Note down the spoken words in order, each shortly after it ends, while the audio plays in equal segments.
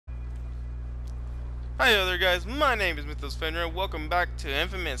Hi there guys, my name is Mythos Fenrir. Welcome back to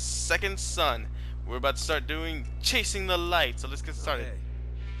inFAMOUS Second Son. We're about to start doing Chasing the Light, so let's get started. Okay.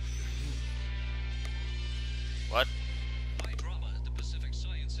 What? High drama at the Pacific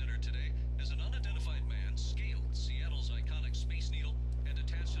Science Center today as an unidentified man scaled Seattle's iconic Space Needle and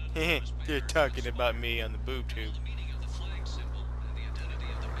attached it to the You're talking about me on the boob tube. The meaning of the flag symbol and the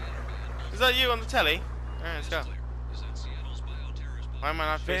identity of the banner man. Is that you on the telly? Alright, let's go. Is that Seattle's bioterrorist? Why am I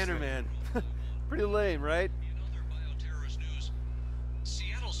not facing Banner it? man. Pretty lame, right? In other bioterrorist news,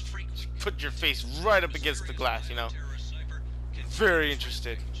 Seattle's frequently Put your face right up against the glass, you know. Very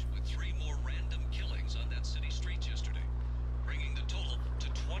interested. with 3 more random killings on that city street yesterday, bringing the total to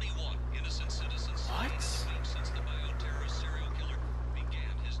 21 innocent citizens What? since the bioterrorist serial killer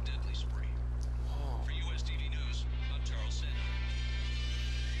began his deadly spree. Oh, For US TV News, I'm Charles Sanders.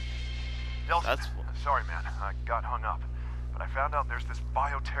 Delson, that's sorry man, I got hung up. But I found out there's this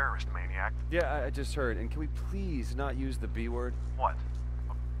bioterrorist maniac. Yeah, I just heard. And can we please not use the B word? What?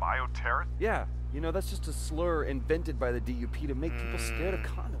 A bioterrorist? Yeah, you know, that's just a slur invented by the DUP to make people scared of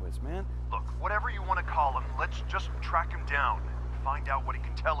conduits, man. Look, whatever you want to call him, let's just track him down. Find out what he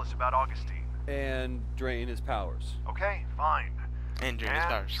can tell us about Augustine. And drain his powers. Okay, fine. and drain his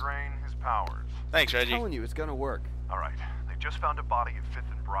powers. Drain his powers. Thanks, I'm Reggie. telling you, it's gonna work. Alright, they just found a body at 5th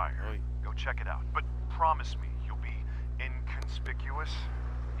and Briar. Oi. Go check it out. But promise me you'll be inconspicuous.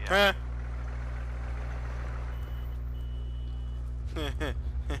 Yeah.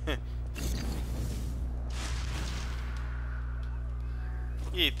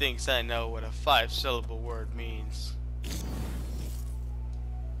 He thinks I know what a 5-syllable word means.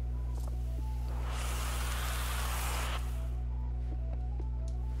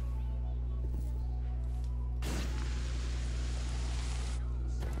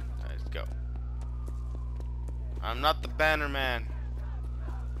 Let's go. I'm not the banner man.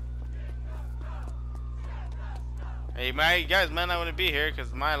 Hey, my guys, man, I wouldn't be here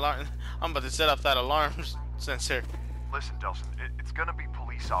because my alarm. I'm about to set off that alarm sensor. Listen, Delson, it's gonna be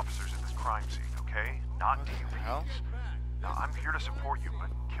police officers at this crime scene, okay? Not What the hell? DUPs. Now, I'm here to support you, but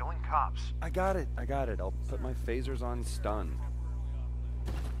killing cops. I got it. I'll put my phasers on stun.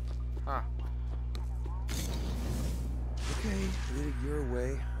 Huh. Okay, did it your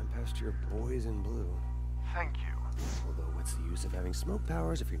way. I'm past your boys in blue. Thank you. Although, what's the use of having smoke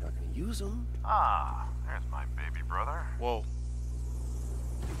powers if you're not gonna use them? Ah, there's my baby brother. Whoa.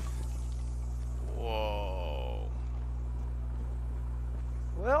 Whoa.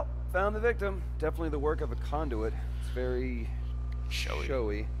 Well, found the victim. Definitely the work of a conduit. It's very Showy.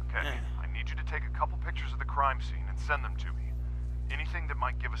 Okay, Yeah. I need you to take a couple pictures of the crime scene and send them to me. Anything that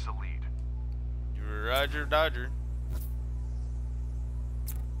might give us a lead. Roger, Dodger.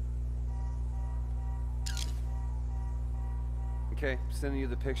 Okay, sending you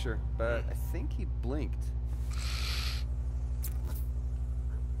the picture, but I think he blinked.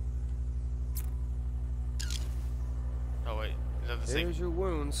 Oh wait, is that the same? There's your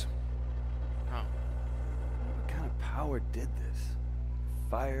wounds. Oh, What kind of power did this?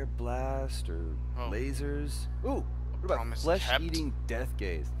 Fire blast or Oh. lasers? Ooh, what about Promise flesh-eating death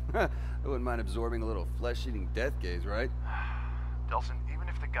gaze? I wouldn't mind absorbing a little flesh-eating death gaze, right? Delson, even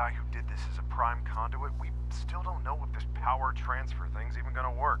if the guy who did this is a prime conduit, we still don't know if this power transfer thing's even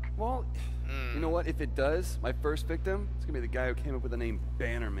gonna work. Well, you know what? If it does, my first victim is gonna be the guy who came up with the name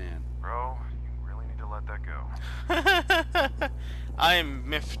Bannerman. Bro, you really need to let that go. I am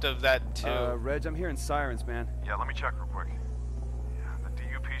miffed of that too. Reg, I'm hearing sirens, man. Yeah, let me check real quick. Yeah, the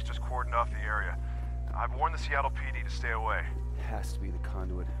DUP's just cordoned off the area. I've warned the Seattle PD to stay away. Has to be the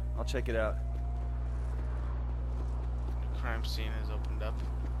conduit. I'll check it out. Crime scene has opened up.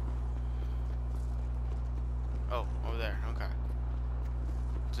 Oh, over there. Okay.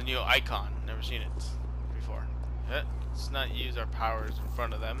 It's a new icon. Never seen it before. Let's not use our powers in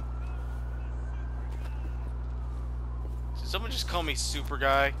front of them. Did someone just call me Super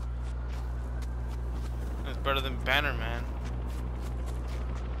Guy? It's better than Banner Man.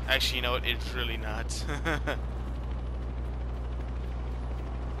 Actually, you know what? It's really not.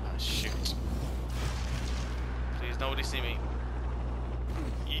 Oh, shoot. Please, nobody see me.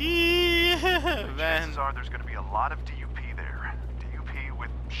 Yeah, man. Chances are there's gonna be a lot of DUP there. DUP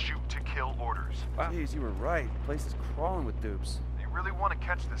with shoot-to-kill orders. Jeez, you were right. The place is crawling with dupes. They really want to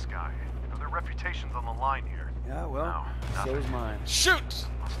catch this guy. You know, their reputation's on the line here. Yeah, well, No, so nothing. is mine. Shoot!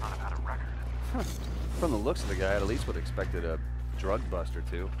 Must not have had a record. From the looks of the guy, I at least would have expected a drug bust or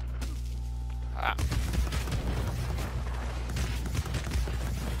two. Ah.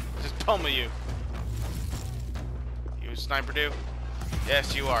 Just pummel you. You sniper do?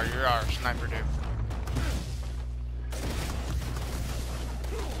 Yes, you are. You're our sniper do.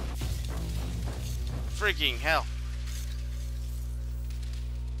 freaking hell.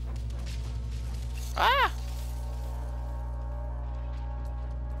 Ah!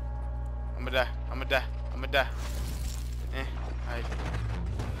 I'm gonna die. I'm gonna die. I'm gonna die. Hi.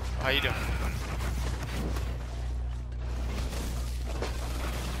 How you doing?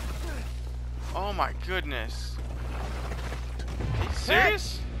 Oh my goodness. Are you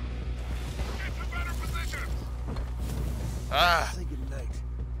serious? Ah. Say goodnight.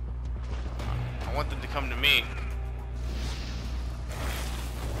 I want them to come to me.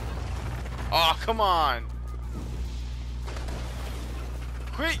 Oh, come on.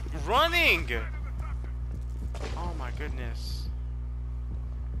 Quit running. Oh my goodness.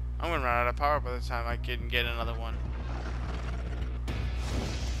 I'm gonna run out of power by the time I can get another one.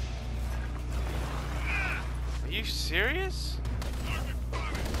 Are you serious?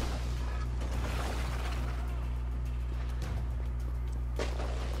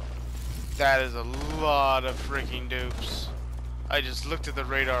 That is a lot of freaking dupes. I just looked at the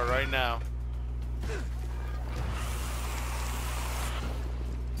radar right now.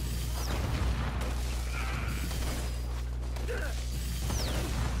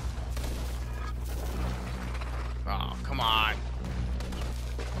 Oh, come on.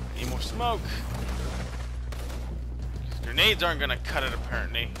 Need more smoke. Grenades aren't gonna cut it,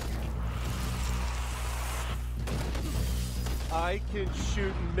 apparently. I can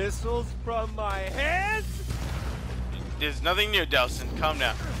shoot missiles from my hands? There's nothing new, Delson. Calm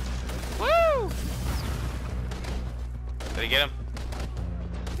down. Woo! Did I get him?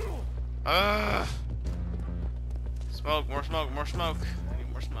 Smoke, more smoke, more smoke. I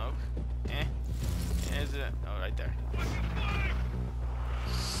need more smoke. Is it? Oh, right there.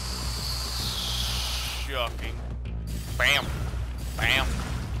 Shocking. Bam. Bam.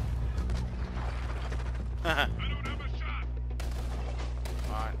 Come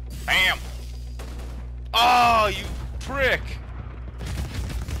on. Bam. Oh, you prick.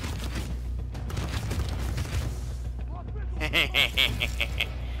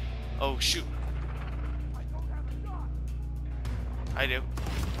 Oh, shoot. I do.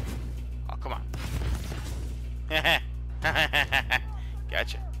 Oh, come on.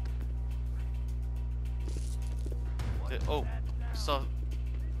 Gotcha. Oh, so.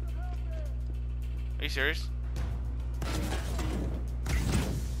 Are you serious?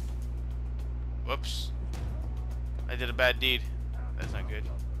 Whoops. I did a bad deed. That's not good.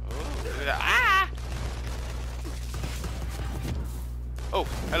 Oh, look at that. Ah! Oh,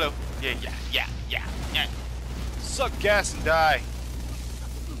 hello. Yeah. Suck gas and die.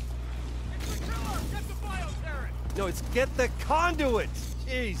 No, it's get the conduit.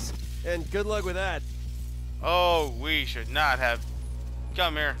 Jeez. And good luck with that. Oh, we should not have.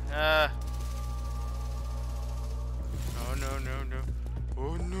 Come here. Oh, no.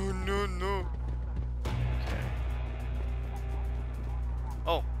 Oh, no. Okay.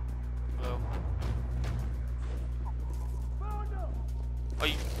 Oh. Hello. Oh,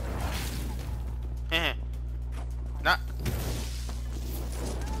 you. Not.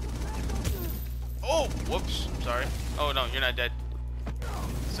 Oh, whoops. I'm sorry. Oh, no, you're not dead.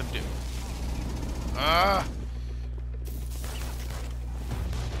 Subdue. Ah.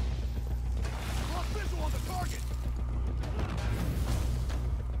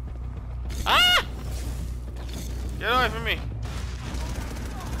 Ah! Get away from me.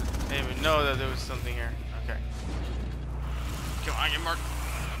 I didn't even know that there was something here. Okay. Come on, get marked.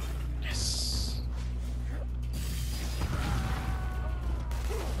 Yes.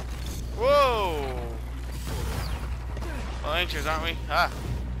 Whoa. Well, anxious, aren't we? Ah.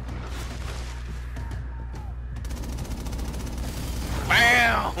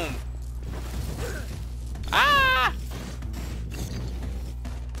 Bam! Ah!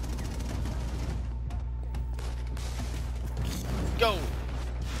 Go!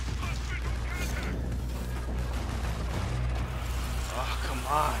 Oh, come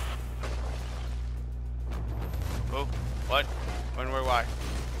on. Oh, what? When, where, why?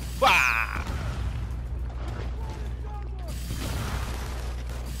 Wah!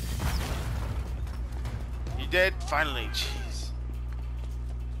 You dead? Finally, jeez.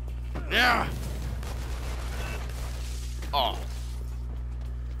 Yeah! Oh.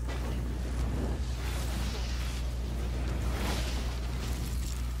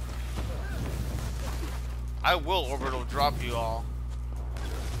 I will orbital drop you all.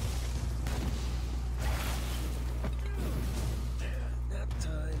 Nap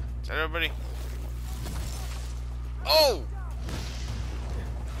time. Is that everybody? Oh!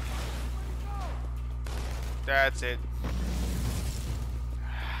 That's it.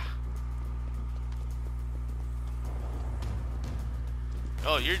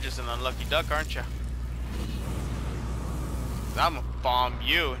 Oh, you're just an unlucky duck, aren't you? I'm gonna bomb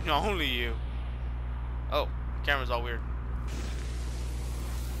you, and only you. Oh, camera's all weird.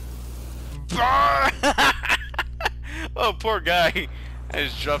 Oh, poor guy. I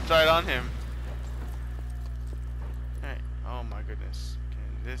just dropped right on him. Hey, oh my goodness.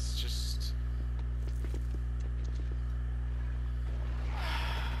 Can this just...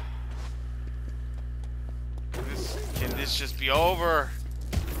 Can this just be over?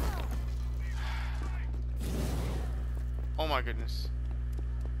 Oh my goodness.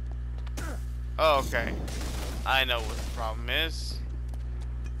 Oh, okay. I know what the problem is.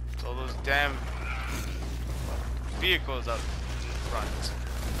 It's all those damn vehicles up front.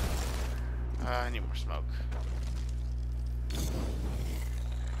 I need more smoke.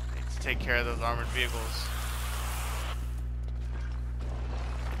 Need to take care of those armored vehicles.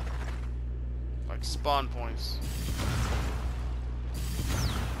 Like spawn points.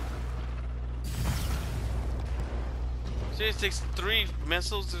 See, it takes 3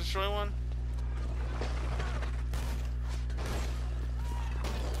 missiles to destroy one?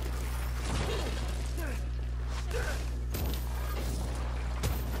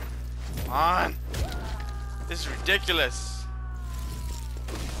 Come on! This is ridiculous.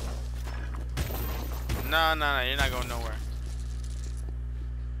 No, you're not going nowhere.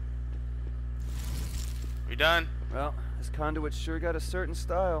 We done? Well, this conduit sure got a certain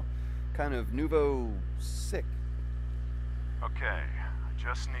style. Kind of nouveau sick. Okay, I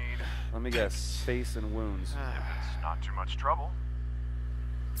just need... Let me guess, face and wounds. It's not too much trouble.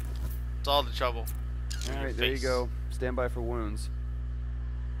 It's all the trouble. Alright, there you go. Stand by for wounds.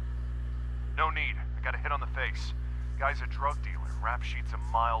 No need. I got a hit on the face. Guy's a drug dealer. Rap sheet's a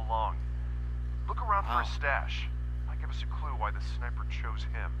mile long. Look around for a stash. Might give us a clue why the sniper chose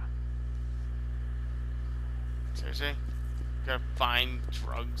him. Seriously? Gotta find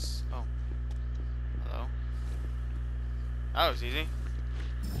drugs. Oh. Hello? That was easy.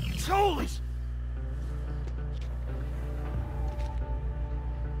 Holy!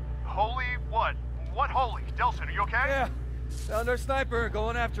 Holy what? What holy? Delson, are you okay? Yeah, found our sniper,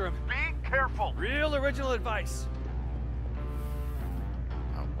 going after him. Be careful. Real original advice.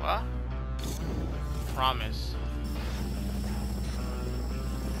 What? Promise.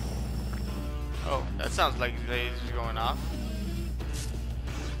 Oh, that sounds like lasers going off.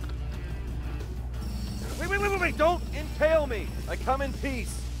 Wait, don't impale me. I come in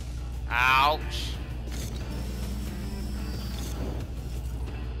peace. Ouch.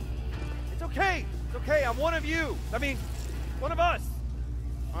 It's okay. It's okay. I'm one of you. I mean, one of us.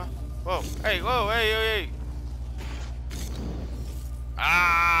 Huh? Whoa. Hey, whoa, hey.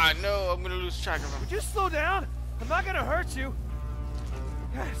 Ah, no, I'm gonna lose track of him. Would you slow down? I'm not gonna hurt you.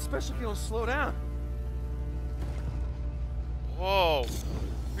 God, especially if you don't slow down. Whoa.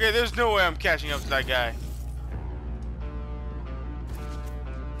 Okay, there's no way I'm catching up to that guy.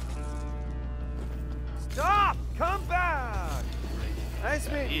 Stop! Come back! Nice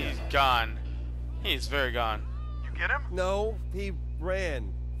meeting you. He's gone. He's very gone. You get him? No, he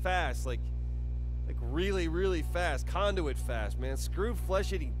ran fast, like really, really fast. Conduit fast, man. Screw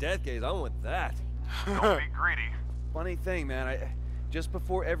flesh-eating death gaze. I want that. Don't be greedy. Funny thing, man. Just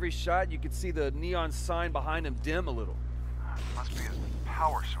before every shot, you could see the neon sign behind him dim a little. Must be his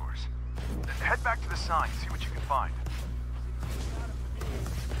power source. Head back to the sign, see what you can find.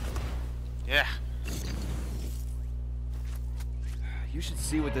 Yeah. You should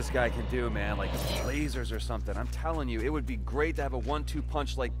see what this guy can do, man. Like lasers or something. I'm telling you, it would be great to have a 1-2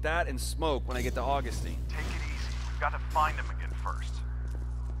 punch like that and smoke when I get to Augustine. Take it easy. We've got to find him again first.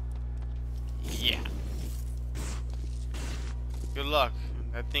 Yeah. Good luck.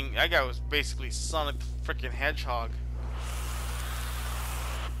 That guy was basically Sonic the freaking Hedgehog.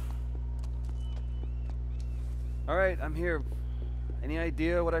 All right, I'm here. Any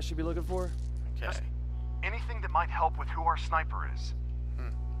idea what I should be looking for? Okay. Just anything that might help with who our sniper is.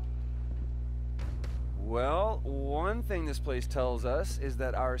 Well, one thing this place tells us is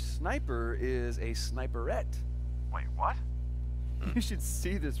that our sniper is a sniperette. Wait, what? You should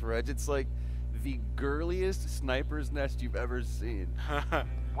see this, Reg. It's like the girliest sniper's nest you've ever seen.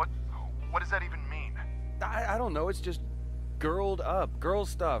 What does that even mean? I don't know. It's just girled up. Girl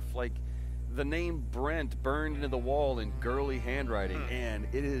stuff. Like the name Brent burned into the wall in girly handwriting. And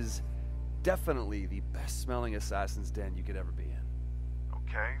it is definitely the best smelling assassin's den you could ever be in.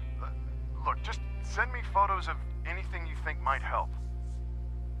 Okay. Look, just send me photos of anything you think might help.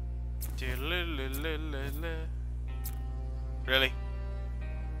 Really?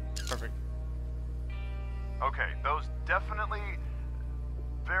 Perfect. Okay, those definitely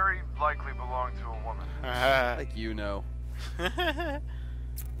very likely belong to a woman. Like you know. What am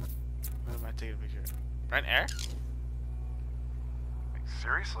I taking a picture? Brent Air?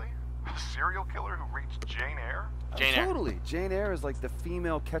 Seriously? A serial killer who reached Jane Eyre? Jane Eyre. Totally. Jane Eyre is like the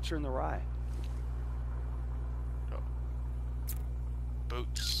female Catcher in the Rye.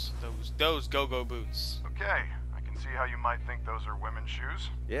 Boots. Those go-go boots. Okay, I can see how you might think those are women's shoes.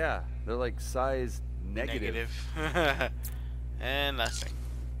 Yeah, they're like size negative. And nothing.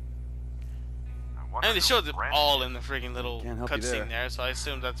 I wonder And they who showed it Brent all is. in the freaking little Can't help you cutscene there. there, so I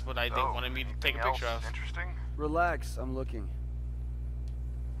assume that's what they So, wanted me to take a anything picture else of. Interesting? Relax, I'm looking.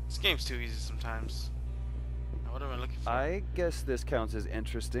 This game's too easy sometimes. Now, what am I looking for? I guess this counts as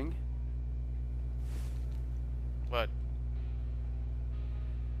interesting. What?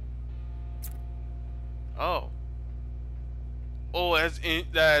 Oh. Oh,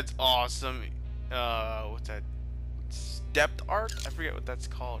 that's awesome. What's that? Depth art? I forget what that's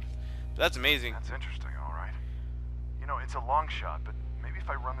called. But that's amazing. That's interesting, all right. You know, it's a long shot, but maybe if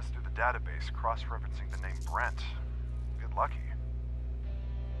I run this through the database, cross-referencing the name Brent, I'll get lucky.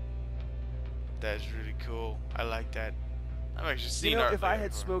 That's really cool. I like that. I've actually seen You know, art if I like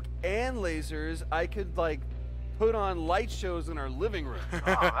had that smoke and lasers, I could like put on light shows in our living room. Oh,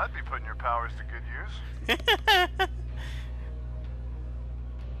 that'd be putting your powers to good use. before.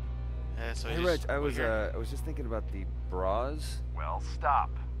 Yeah, so Hey Reg, I was just thinking about the bras. Well, stop,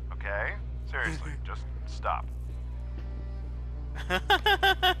 okay? Seriously, just stop.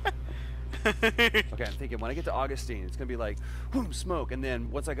 Okay, I'm thinking when I get to Augustine, it's gonna be like, whoom, smoke, and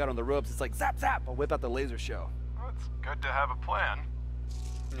then once I got on the ropes, it's like zap zap. I'll whip out the laser show. Well, it's good to have a plan.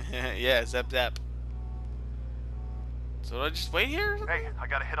 Yeah, zap zap. So do I just wait here? Or something? Hey, I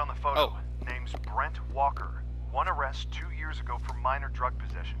got a hit on the photo. Oh. Name's Brent Walker. One arrest 2 years ago for minor drug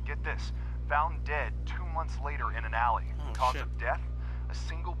possession. Get this. Found dead 2 months later in an alley. Oh, Cause shit. of death? A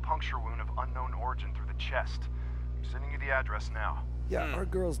single puncture wound of unknown origin through the chest. I'm sending you the address now. Yeah, Hmm. our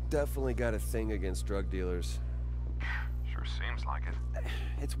girl's definitely got a thing against drug dealers. Sure seems like it.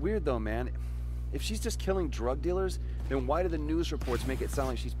 It's weird though, man. If she's just killing drug dealers, then why do the news reports make it sound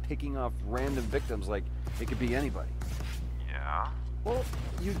like she's picking off random victims like it could be anybody? Yeah? Well,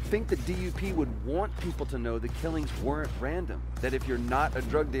 you'd think the DUP would want people to know the killings weren't random. That if you're not a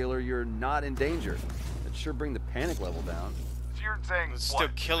drug dealer, you're not in danger. That'd sure bring the panic level down. So you're saying It's what? still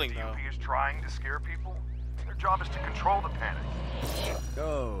killing, the DUP though. is trying to scare people? Their job is to control the panic.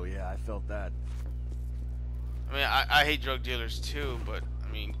 Oh, yeah, I felt that. I mean, I hate drug dealers too, but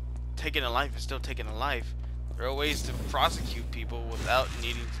I mean, taking a life is still taking a life. There are ways to prosecute people without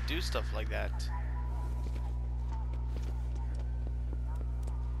needing to do stuff like that.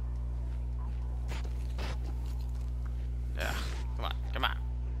 Yeah, come on, come on.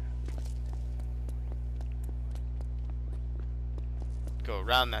 Go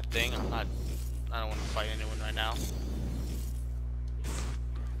around that thing. I don't want to fight anyone right now.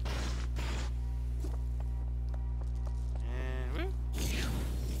 And woo.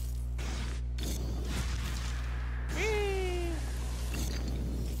 Whee!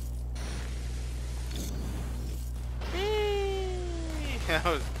 Whee! That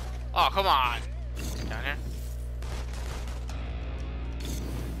was. Oh, come on! Down here.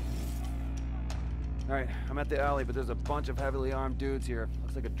 Alright, I'm at the alley, but there's a bunch of heavily armed dudes here.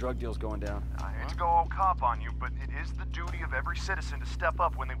 Looks like a drug deal's going down. I hate to go all cop on you, but it is the duty of every citizen to step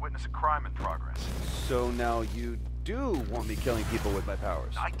up when they witness a crime in progress. So now you do want me killing people with my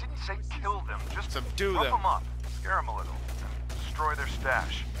powers. I didn't say kill them, just Subdue rough them. them up, scare them a little, and destroy their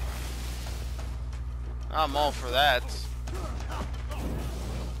stash. I'm all for that.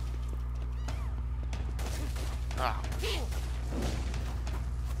 Ah.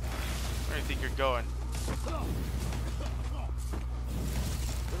 Where do you think you're going?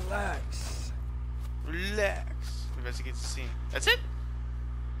 Relax. Relax. Investigate the scene. That's it?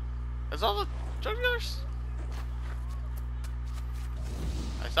 That's all the drug dealers?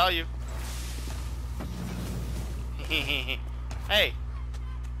 I saw you. Hey.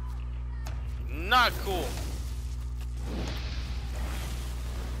 Not cool.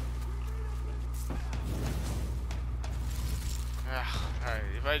 Alright,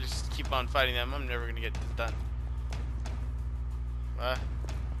 if I just keep on fighting them, I'm never gonna get this done.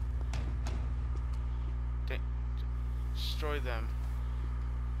 Destroy them.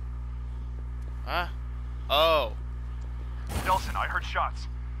 Huh? Oh. Nelson, I heard shots.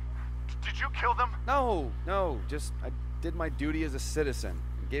 Did you kill them? No, just I did my duty as a citizen.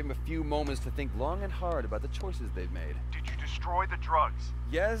 Gave them a few moments to think long and hard about the choices they've made. Did you destroy the drugs?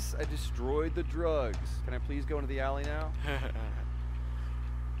 Yes, I destroyed the drugs. Can I please go into the alley now?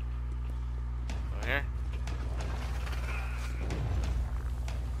 Over here.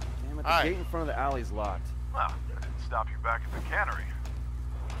 Damn it, the Alright. gate in front of the alley's locked. Well, that didn't stop you back at the cannery.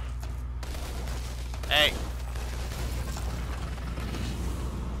 Hey.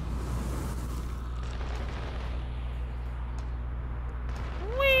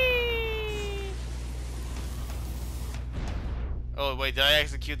 wait, did I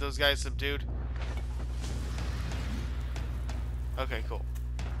execute those guys subdued? Okay, cool.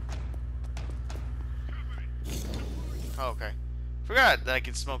 Oh, okay. Forgot that I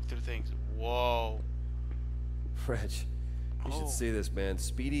can smoke through things. Whoa. Reg, you should see this, man.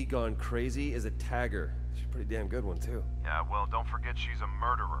 Speedy Gone Crazy is a tagger. She's a pretty damn good one, too. Yeah, well, don't forget she's a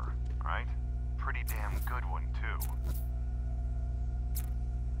murderer, right? Pretty damn good one, too.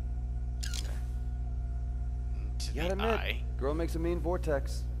 To You gotta the admit, eye. girl makes a mean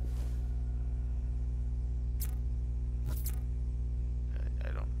vortex. I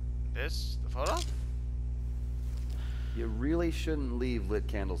don't. This? The photo? You really shouldn't leave lit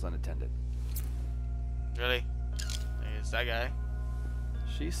candles unattended. Really? It's that guy.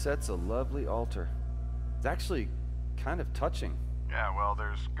 She sets a lovely altar. It's actually kind of touching. Yeah, well,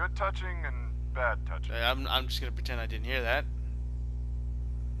 there's good touching and bad touching. I'm just gonna pretend I didn't hear that.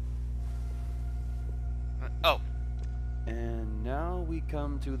 Oh. And now we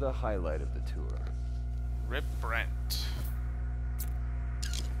come to the highlight of the tour. Rip Brent.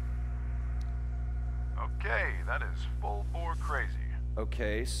 Okay, that is full bore crazy.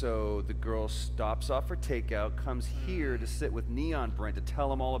 Okay, so the girl stops off for takeout, comes here to sit with Neon Brent to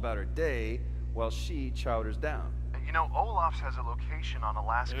tell him all about her day, while she chowders down. You know, Olaf's has a location on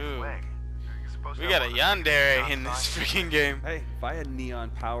Alaska Ooh. Way. We got a yandere in this freaking game. Hey, if I had neon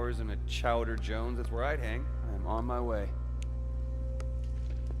powers and a Chowder Jones, that's where I'd hang. I'm on my way.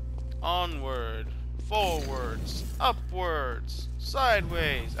 Onward, forwards, upwards,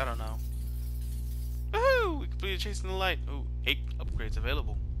 sideways. I don't know. Woohoo! We completed chasing the light. Ooh, 8 upgrades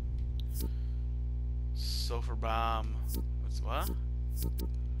available. Sulfur bomb. What's what?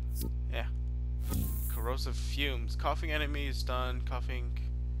 Yeah. Corrosive fumes. Coughing enemies stun. Coughing.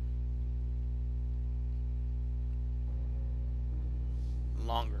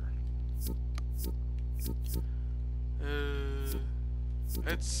 Longer.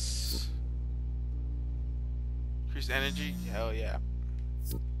 It's increased energy. Hell yeah.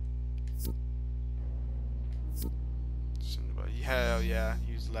 Hell yeah.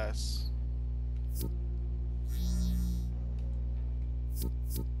 Use less.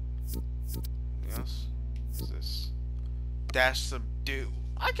 Anything else? What's this? Dash subdue.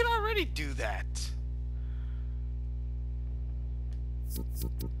 I can already do that.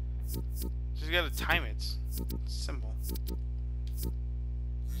 Just gotta time it. It's simple.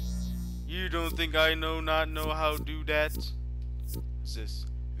 You don't think I not know how to do that? What's this?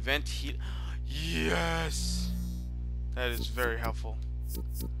 Vent heat. Yes! That is very helpful.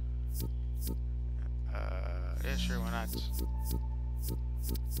 Yeah, sure, why not?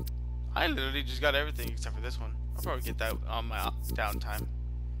 I literally just got everything except for this one. I'll probably get that on my downtime.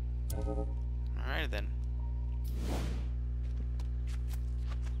 Alright then.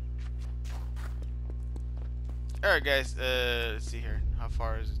 Alright guys, let's see here. How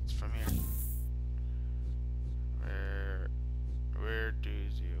far is it from here? Where do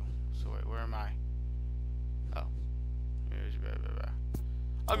you? So wait, where am I? Oh.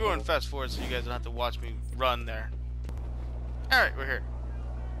 I'll go and fast forward so you guys don't have to watch me run there. Alright, we're here.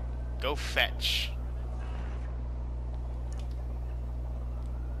 Go fetch.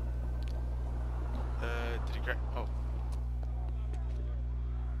 Did he grab? Oh.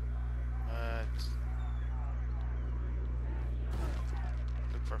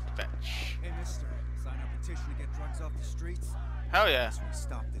 Look for fetch. Hey, mister, sign a petition to get drugs off the streets? Hell yeah. As we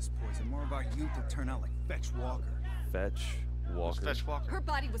stop this poison, more of our youth will turn out like Fetch Walker. Fetch Who's Walker. Fetch Walker? Her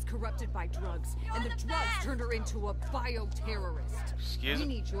body was corrupted by drugs, and the drugs turned her into a bioterrorist. Excuse We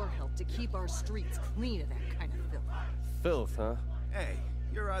me? need your help to keep our streets clean of that kind of filth. Filth, huh? Hey,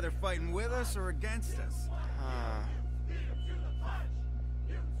 you're either fighting with us or against us.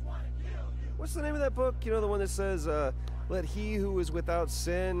 What's the name of that book? You know, the one that says, let he who is without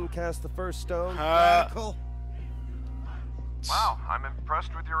sin cast the first stone? Radical. Wow, I'm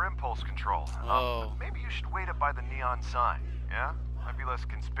impressed with your impulse control. Oh. Maybe you should wait up by the neon sign, yeah? Might be less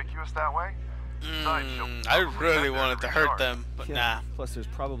conspicuous that way. Besides, she'll I probably really head there wanted to pretty hurt hard. them, but nah. Plus, there's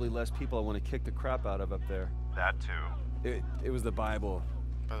probably less people I want to kick the crap out of up there. That too. It was the Bible,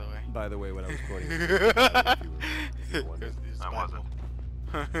 By the way. by the way, what I was quoting. If you were wondering. It's I Bible.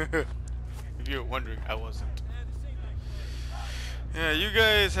 If you were wondering, I wasn't. Yeah, you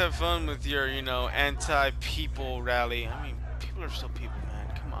guys have fun with your, you know, anti-people rally. I mean, people are still people, man.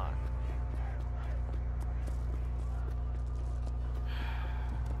 Come on.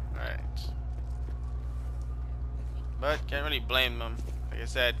 Alright. But can't really blame them. Like I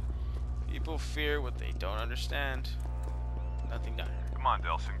said, people fear what they don't understand. Nothing done. Come on,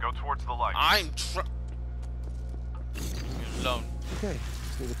 Delson, go towards the light. I'm Leave me alone. Okay,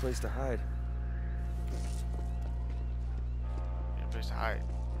 just need a place to hide. Yeah, place to hide.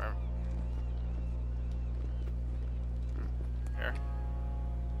 Remember? Here.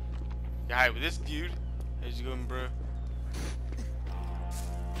 You hide with this dude. How's you going, bro?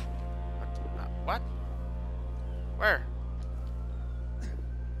 What? Where?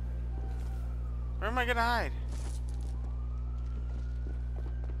 Where am I gonna hide?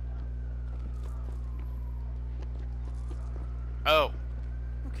 Oh.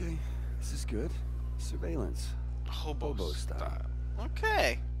 Okay, this is good. Surveillance. Hobo style.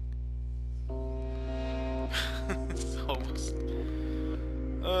 Okay. Hobo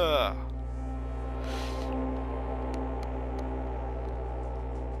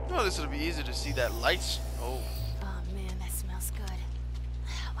Oh, this will be easy to see that light. Oh. Oh man, that smells good.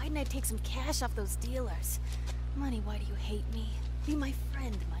 Why didn't I take some cash off those dealers? Money, why do you hate me? Be my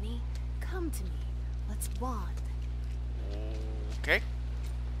friend, Money. Come to me. Let's bond. Okay.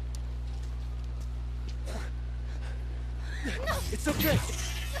 No! It's okay.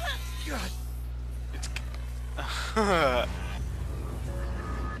 God.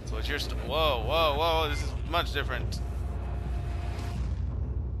 So it's your whoa, whoa, whoa, this is much different.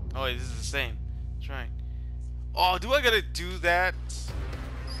 Oh wait, this is the same. That's right. Oh, do I gotta do that?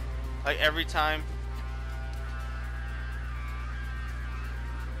 Like every time?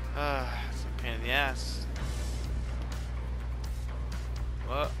 It's a pain in the ass.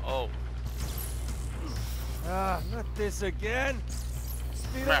 What? Oh. Ah, not this again.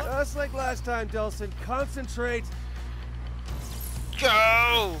 Speed Crap. up us like last time, Delson. Concentrate.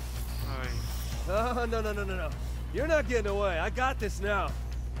 Go! Oh, no. You're not getting away. I got this now.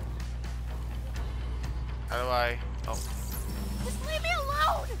 How do I? Oh, Just leave me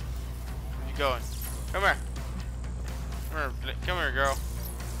alone! where you going? Come here. Come here, girl.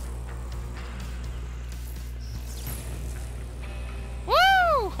 Woo!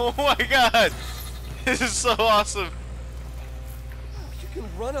 Oh my god! This is so awesome. You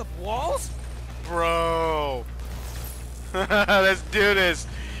can run up walls? Bro. Let's do this.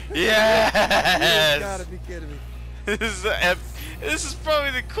 You Yes! gotta be kidding me. This is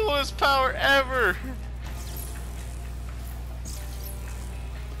probably the coolest power ever.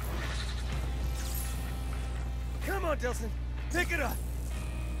 Come on, Delson. Pick it up.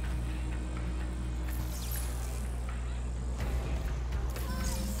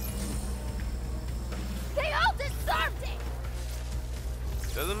 They all deserved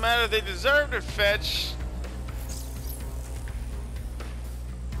it! Doesn't matter, they deserved it, Fetch.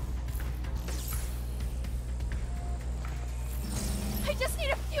 I just need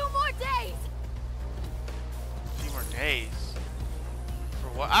a few more days! A few more days. For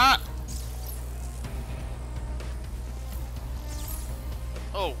what? Ah!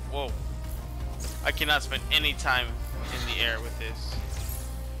 Oh, whoa. I cannot spend any time in the air with this.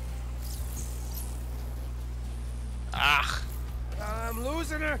 Ah! I'm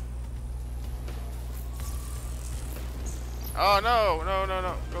losing her. Oh no, no, no,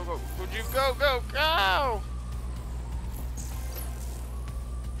 no. Go. Would you go? I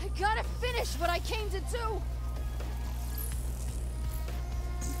gotta finish what I came to do!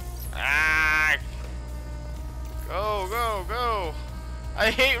 Ah! Go.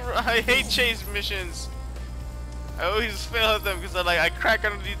 I hate chase missions. I always fail at them because I crack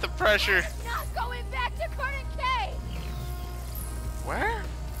underneath the pressure. I'm not going back to Curtin K! Where?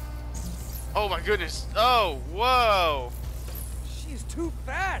 Oh my goodness. Oh, whoa. She's too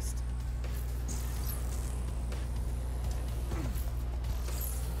fast.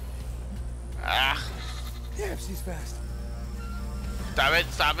 Ah. Damn, she's fast. Stop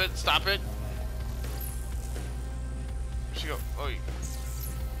it. Where'd she go? Oh,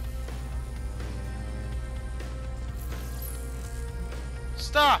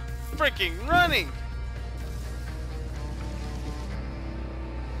 stop freaking running.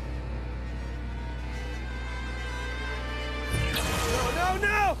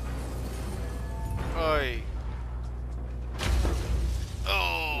 No! Oi.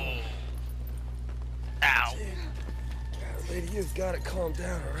 Oh. Ow. Lady, you've got to calm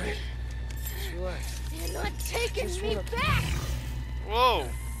down, all right? Just relax. You're not taking Just me wanna- back! Whoa.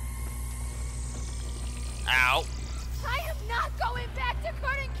 Ow. I am not going back to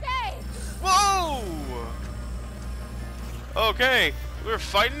Curtin K! Whoa. Okay. We're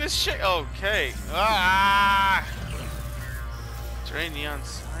fighting this shit? Okay. Ah. Drain neon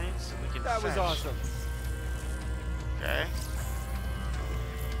signs so we can That was fetch. awesome. Okay.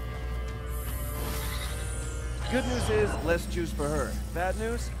 Good news is less juice for her. Bad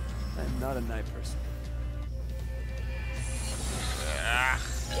news, I'm not a night person. Ah.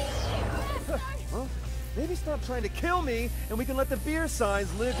 Well, maybe stop trying to kill me, and we can let the beer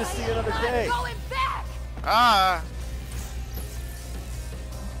signs live to see another day. I'm going back! Ah.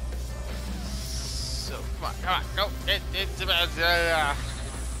 Come on, come on, go. It's about.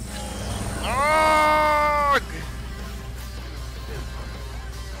 Oh!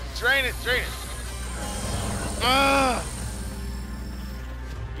 Drain it, drain it.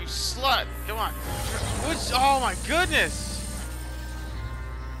 You slut! Come on. What's? Oh my goodness!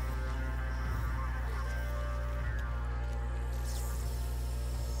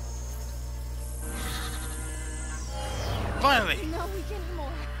 Finally! No, we can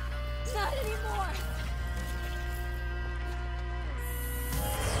anymore. Not anymore.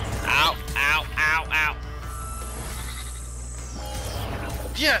 Ow! Ow! Ow! Ow!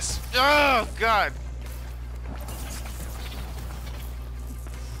 Yes! Oh God!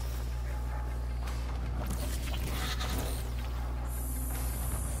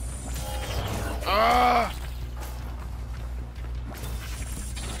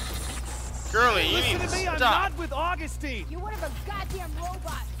 Girlie, you need to Listen to me, I'm stop. not with Augustine! You're one of those goddamn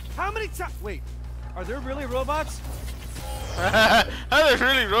robots. How many times? Wait, are there really robots? Are they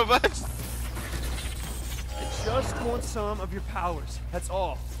really robots? I just want some of your powers, that's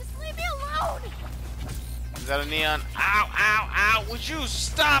all. Just leave me alone. Is that a neon? Ow! Ow! Ow! Would you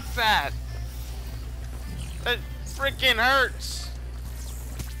stop that? That freaking hurts.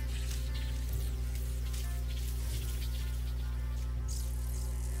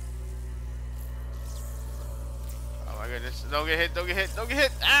 Oh my goodness! Don't get hit! Don't get hit! Don't get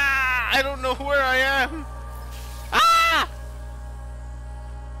hit! Ah! I don't know where I am. Ah!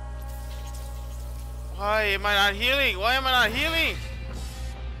 Why am I not healing? Why am I not healing?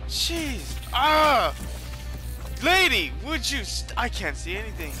 Jeez! Ah! Lady, would you? I can't see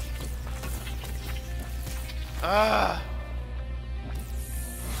anything. Ah!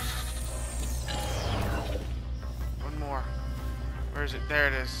 One more. Where is it? There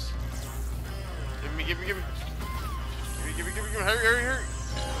it is. Give me, give me, give me. Give me, give me, give me, give me. Hurry, hurry, hurry.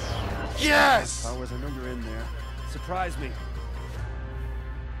 Yes! Powers, I know you're in there. Surprise me.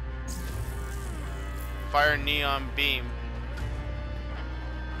 Fire neon beam.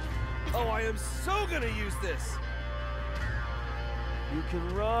 Oh, I am so gonna use this. You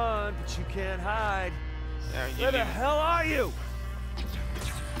can run, but you can't hide. Yeah, you Where the do. hell are you?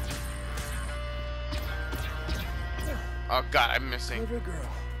 Oh God, I'm missing. Clever girl.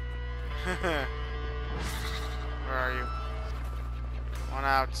 Where are you? One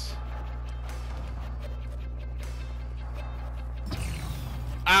out.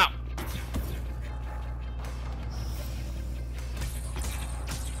 Ow!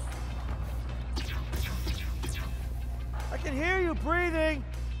 I can hear you breathing.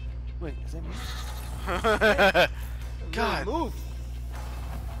 Wait, is that me? God, Move.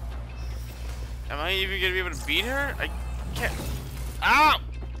 am I even gonna be able to beat her? I can't. Ow!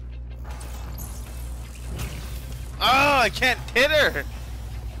 Oh, I can't hit her.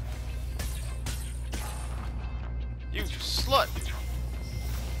 You slut.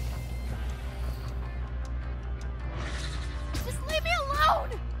 Just leave me alone.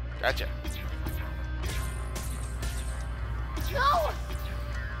 Gotcha. No.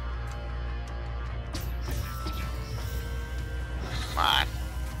 Come on.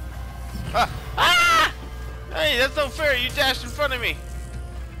 Ah! Ah! Hey, that's not fair. You dashed in front of me.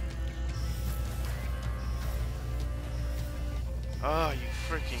 Oh, you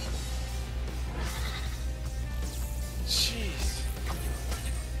freaking. Jeez.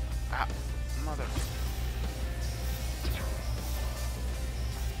 Ah, mother.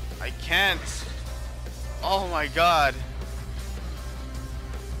 I can't. Oh my God.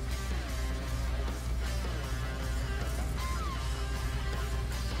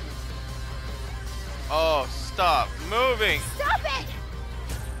 Oh, stop moving. Stop it.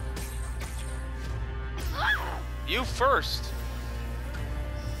 You first.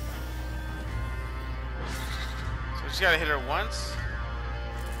 So we just gotta hit her once.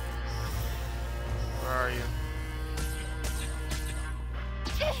 Where are you?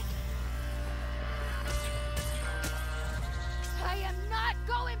 I am not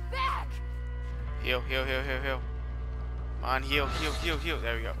going back. Heal, heal, heal, heal, heal. Come on, heal, heal, heal, heal.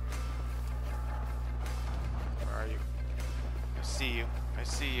 There we go. Where are you? I see you. I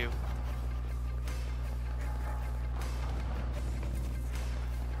see you.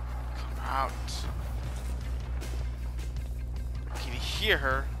 Come out. Can you hear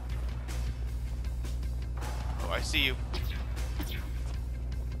her? Oh, I see you.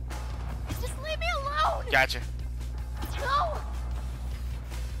 Just leave me alone. Gotcha. No.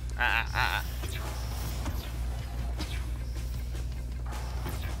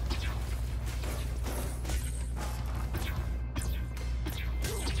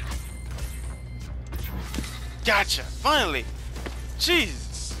 Gotcha. Finally.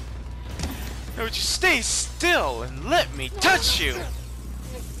 Jesus. Now would you stay still and let me touch you?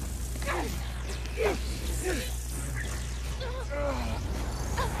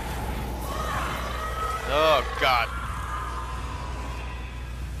 Oh God.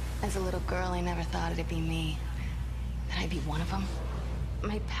 As a little girl, I never thought it'd be me. That I'd be one of them.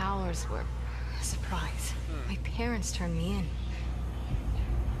 My powers were a surprise. My parents turned me in.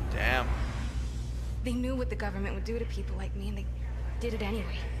 Damn. They knew what the government would do to people like me, and they did it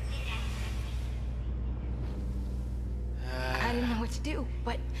anyway. I didn't know what to do,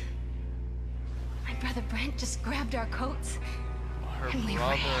 but my brother Brent just grabbed our coats, and we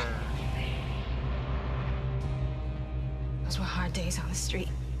ran. Those were hard days on the street.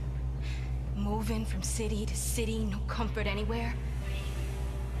 Moving from city to city, no comfort anywhere.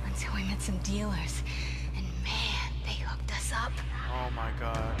 Until we met some dealers, and man, they hooked us up. Oh my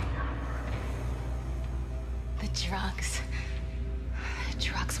God. The drugs. The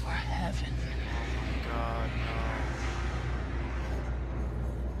drugs were heaven. Oh my God,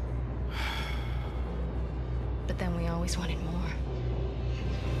 no. But then we always wanted more.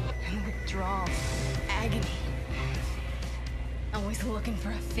 And the withdrawal, agony. Always looking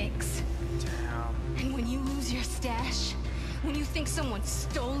for a fix. Damn. And when you lose your stash, when you think someone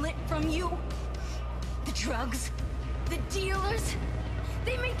stole it from you, the drugs, the dealers,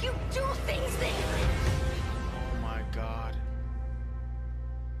 they make you do things then. Oh my God.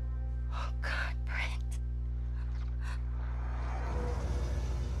 Oh God, Brent.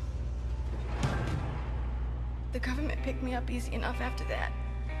 The government picked me up easy enough after that.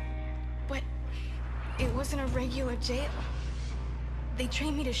 But it wasn't a regular jail. They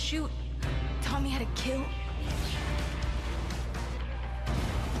trained me to shoot, taught me how to kill.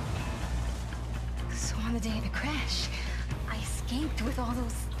 So on the day of the crash, I escaped with all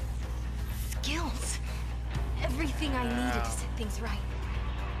those skills. Everything I needed to set things right.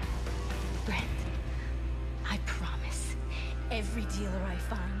 Brent, I promise, every dealer I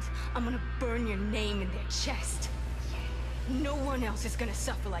find, I'm gonna burn your name in their chest. No one else is gonna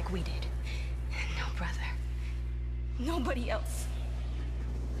suffer like we did. No brother. Nobody else.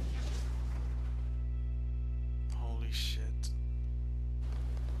 Holy shit.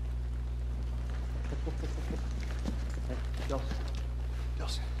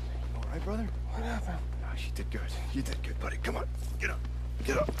 Nelson, you all right, brother? What happened? Oh, you did good. You did good, buddy. Come on. Get up.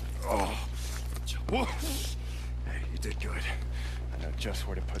 Get up. Oh. Whoa. Hey, you did good. I know just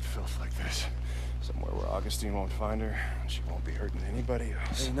where to put filth like this. Somewhere where Augustine won't find her, and she won't be hurting anybody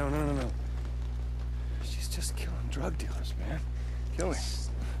else. Hey, no. She's just killing drug dealers, man. Killing.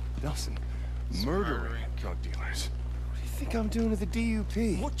 Nelson, murdering drug dealers. What do you think I'm doing to the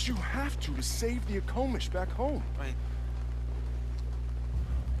DUP? What you have to save the Akomish back home. Wait.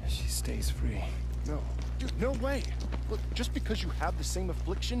 She stays free. No. Dude, no way. Look, just because you have the same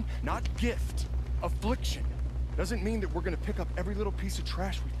affliction, not gift, affliction, doesn't mean that we're gonna pick up every little piece of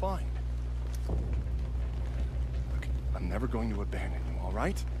trash we find. Look, I'm never going to abandon you, all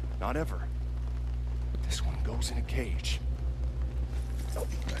right? Not ever. But this one goes in a cage.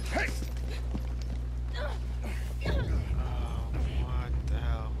 Hey! Oh, what the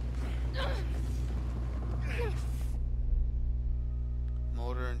hell?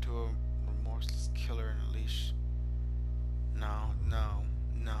 Motor into a remorseless killer in a leash. No.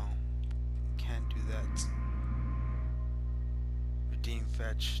 Can't do that. Redeem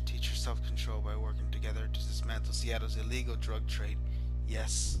Fetch. Teach your self-control by working together to dismantle Seattle's illegal drug trade.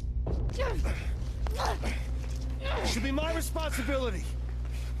 Yes. It should be my responsibility.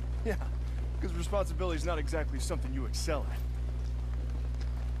 Yeah, because responsibility is not exactly something you excel at.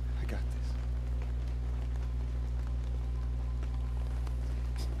 I got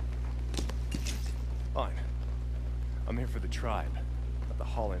this. Fine. I'm here for the tribe, not the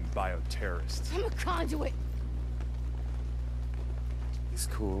Holland bioterrorists. I'm a conduit. He's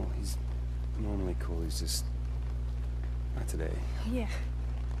cool. He's normally cool. He's just not today. Yeah.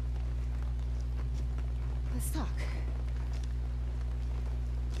 Let's talk.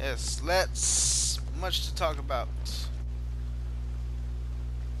 Yes, let's. Much to talk about.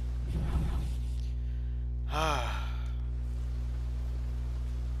 I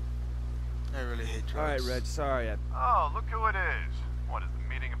really hate drugs. All right, Reg. Sorry. Oh, look who it is. What is the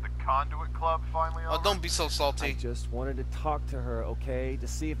meeting of the Conduit Club finally over? Oh, don't be so I salty. just wanted to talk to her, okay? To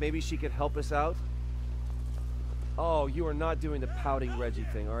see if maybe she could help us out. Oh, you are not doing the pouting Reggie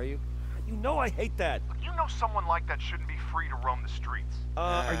thing, are you? You know I hate that. You know someone like that shouldn't be free to roam the streets.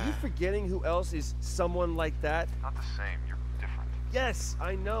 Are you forgetting who else is someone like that? Not the same. You're different. Yes,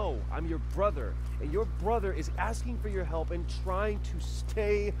 I know. I'm your brother. And your brother is asking for your help and trying to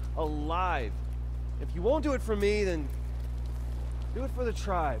stay alive. If you won't do it for me, then do it for the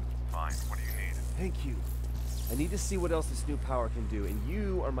tribe. Fine. What do you need? Thank you. I need to see what else this new power can do, and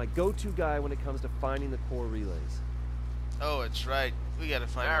you are my go-to guy when it comes to finding the core relays. Oh, it's right. We gotta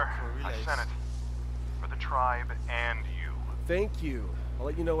find out core I relays. sent it. For the tribe and you. Thank you. I'll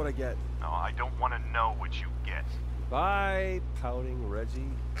let you know what I get. No, I don't want to know what you get. Bye, pouting Reggie.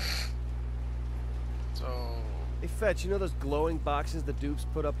 So, Hey, Fetch, you know those glowing boxes the dupes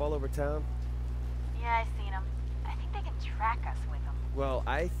put up all over town? Yeah, I've seen them. I think they can track us with them. Well,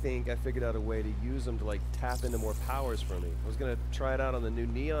 I think I figured out a way to use them to, like, tap into more powers for me. I was gonna try it out on the new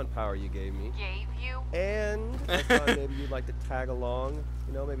neon power you gave me. Gave you? And I thought maybe you'd like to tag along.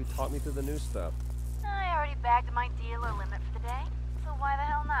 You know, maybe talk me through the new stuff. I already bagged my dealer limit for the day, so why the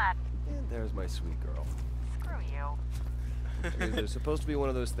hell not? And there's my sweet girl. Screw you. There's supposed to be one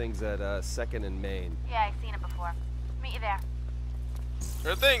of those things at 2nd and Main. Yeah, I've seen it before. Meet you there.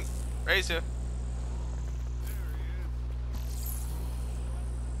 sure thing. Raise you.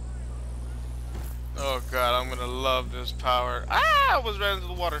 Oh god, I'm gonna love this power. Ah! I almost ran into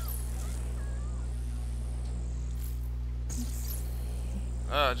the water.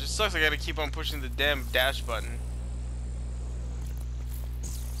 It just sucks I gotta keep on pushing the damn dash button.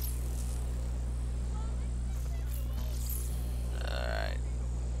 Alright.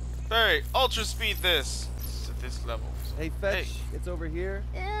 Alright, ultra speed this. It's at this level. Hey, Fetch, Hey. it's over here.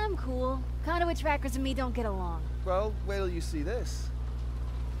 I'm cool. Conduit trackers and me don't get along. Well, wait till you see this.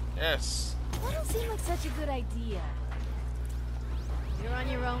 Yes. That don't seem like such a good idea. You're on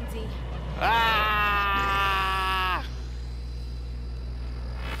your own, D. Ah!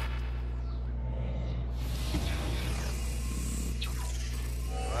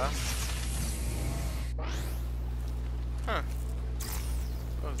 Huh.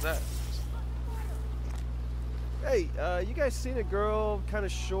 What was that? Hey, you guys seen a girl, kind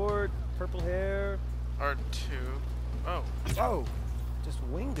of short, purple hair? R2. Oh. Oh, just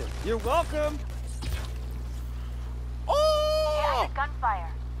winged it. You're welcome. Yeah, Oh! the gunfire.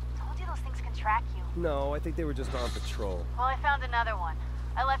 Told you those things can track you. No, I think they were just on patrol. Well, I found another one.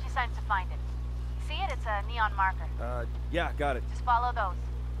 I left you signs to find it. See it? It's a neon marker. Yeah, got it. Just follow those.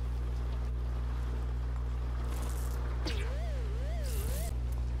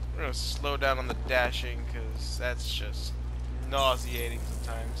 We're gonna slow down on the dashing because that's just nauseating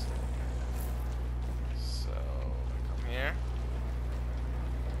sometimes. So, come here.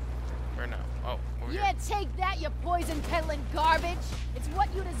 Where now? Oh, over Yeah, here. take that, you poison peddling garbage. It's what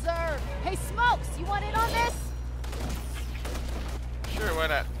you deserve. Hey, Smokes, you want in on this? Sure, why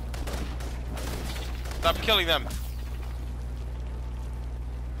not? Stop killing them.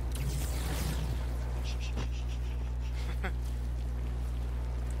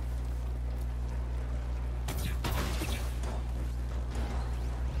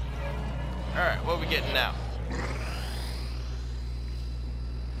 Alright, what are we getting now?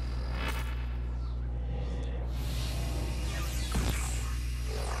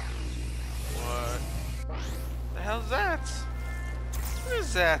 What the hell's that? What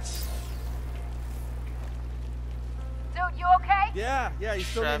is that? Dude, you okay? Yeah, you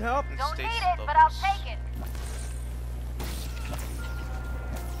still need help? and Don't need stasis it, but I'll bubbles. take it.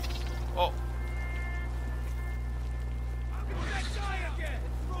 Oh.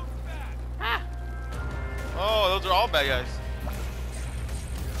 Ah. Oh, those are all bad guys.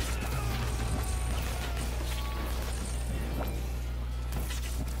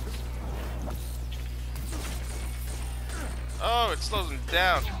 Oh, it slows them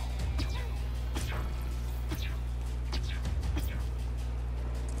down.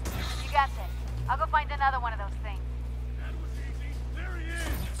 You got this. I'll go find another one of those things.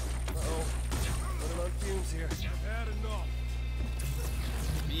 Uh-oh. Running on fumes here.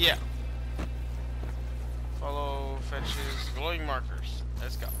 Yeah. Follow fetches glowing markers.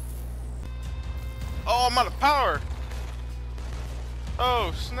 Let's go. Oh, I'm out of power.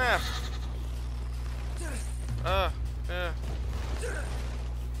 Oh, snap. Yeah.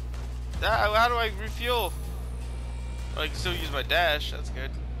 How do I refuel? I can still use my dash. That's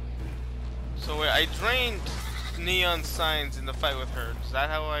good. So wait, I drained neon signs in the fight with her. Is that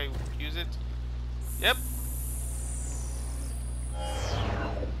how I use it? Yep.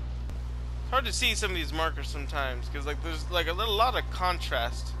 It's hard to see some of these markers sometimes because like there's like a lot of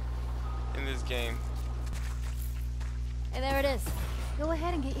contrast in this game. Hey, there it is. Go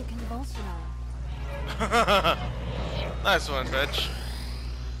ahead and get your convulsion on. Nice one, Fetch.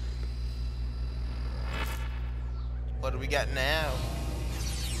 What do we got now?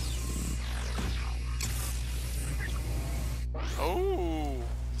 Oh,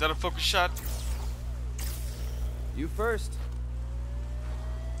 is that a focus shot? You first.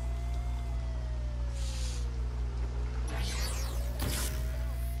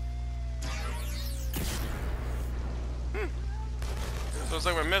 So it's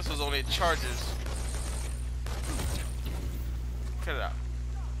like my missiles only charges. Cut it out.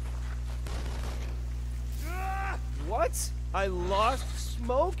 What? I lost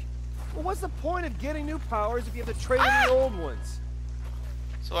smoke? Well, what's the point of getting new powers if you have to trade in the old ones?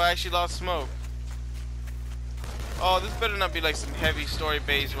 So I actually lost smoke. Oh, this better not be like some heavy story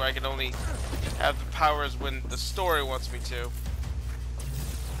base where I can only have the powers when the story wants me to.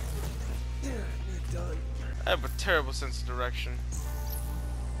 I have a terrible sense of direction.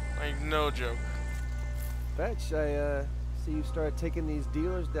 Like, no joke. Fetch, I see you started taking these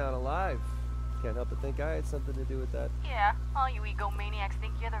dealers down alive. Can't help but think I had something to do with that. Yeah, all you egomaniacs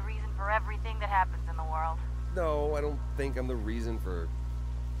think you're the reason for everything that happens in the world. No, I don't think I'm the reason for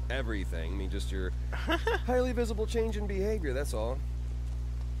everything. I mean, just your highly visible change in behavior, that's all.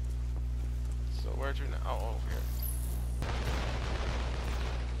 So where to now? Oh, over here.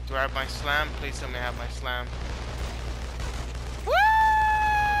 Do I have my slam? Please tell me I have my slam. Woo!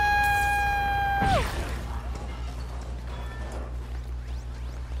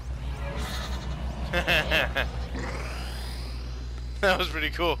 That was pretty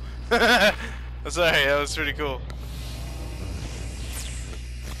cool. Sorry, that was pretty cool.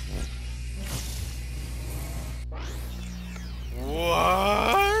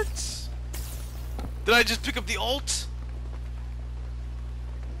 What? Did I just pick up the ult?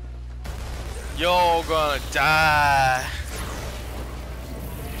 Yo, gonna die.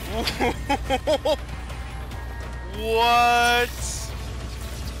 What?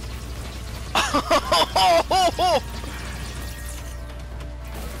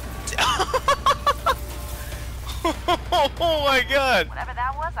 Oh my god. Whatever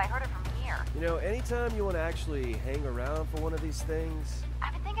that was, I heard it from here. You know, anytime you want to actually hang around for one of these things...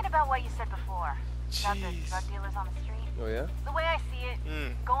 I've been thinking about what you said before. About the Jeez. drug dealers on the street. Oh, yeah? The way I see it,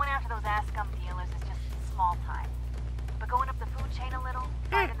 going after those ass scum dealers is just small time. But going up the food chain a little,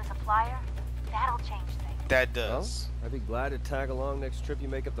 finding the supplier, that'll change things. That Well, does. I'd be glad to tag along next trip you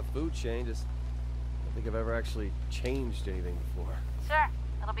make up the food chain. Just, I don't think I've ever actually changed anything before. Sure,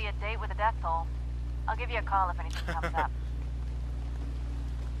 it'll be a date with a death toll. I'll give you a call if anything comes up.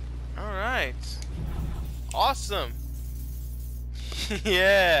 Alright. Awesome.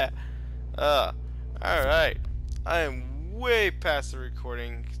 Yeah. Alright. I am way past the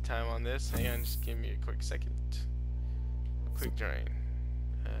recording time on this. Hang on, just give me a quick second. Quick drain.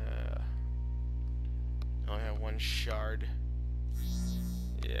 I only have one shard.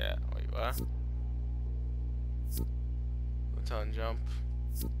 Yeah. Wait, what? Baton jump.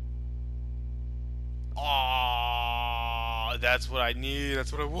 Oh, that's what I need.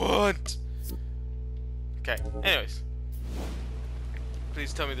 That's what I want. Okay. Anyways,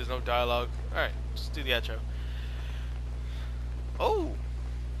 please tell me there's no dialogue. All right, just do the outro. Oh,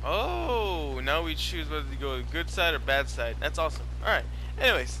 oh. Now we choose whether to go to the good side or bad side. That's awesome. All right.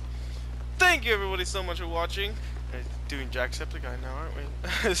 Anyways, thank you everybody so much for watching. We're doing Jacksepticeye now, aren't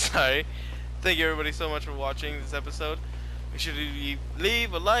we? Sorry. Thank you everybody so much for watching this episode. Make sure to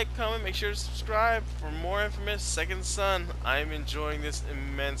leave a like, comment, make sure to subscribe for more infamous Second Son. I'm enjoying this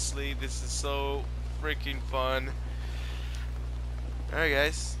immensely. This is so freaking fun. Alright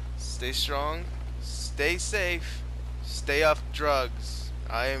guys, stay strong, stay safe, stay off drugs.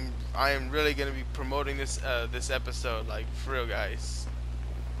 I am really gonna be promoting this this episode, like for real guys.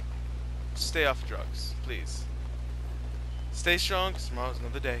 Stay off drugs, please. Stay strong, 'cause tomorrow's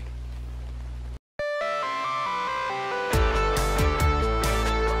another day.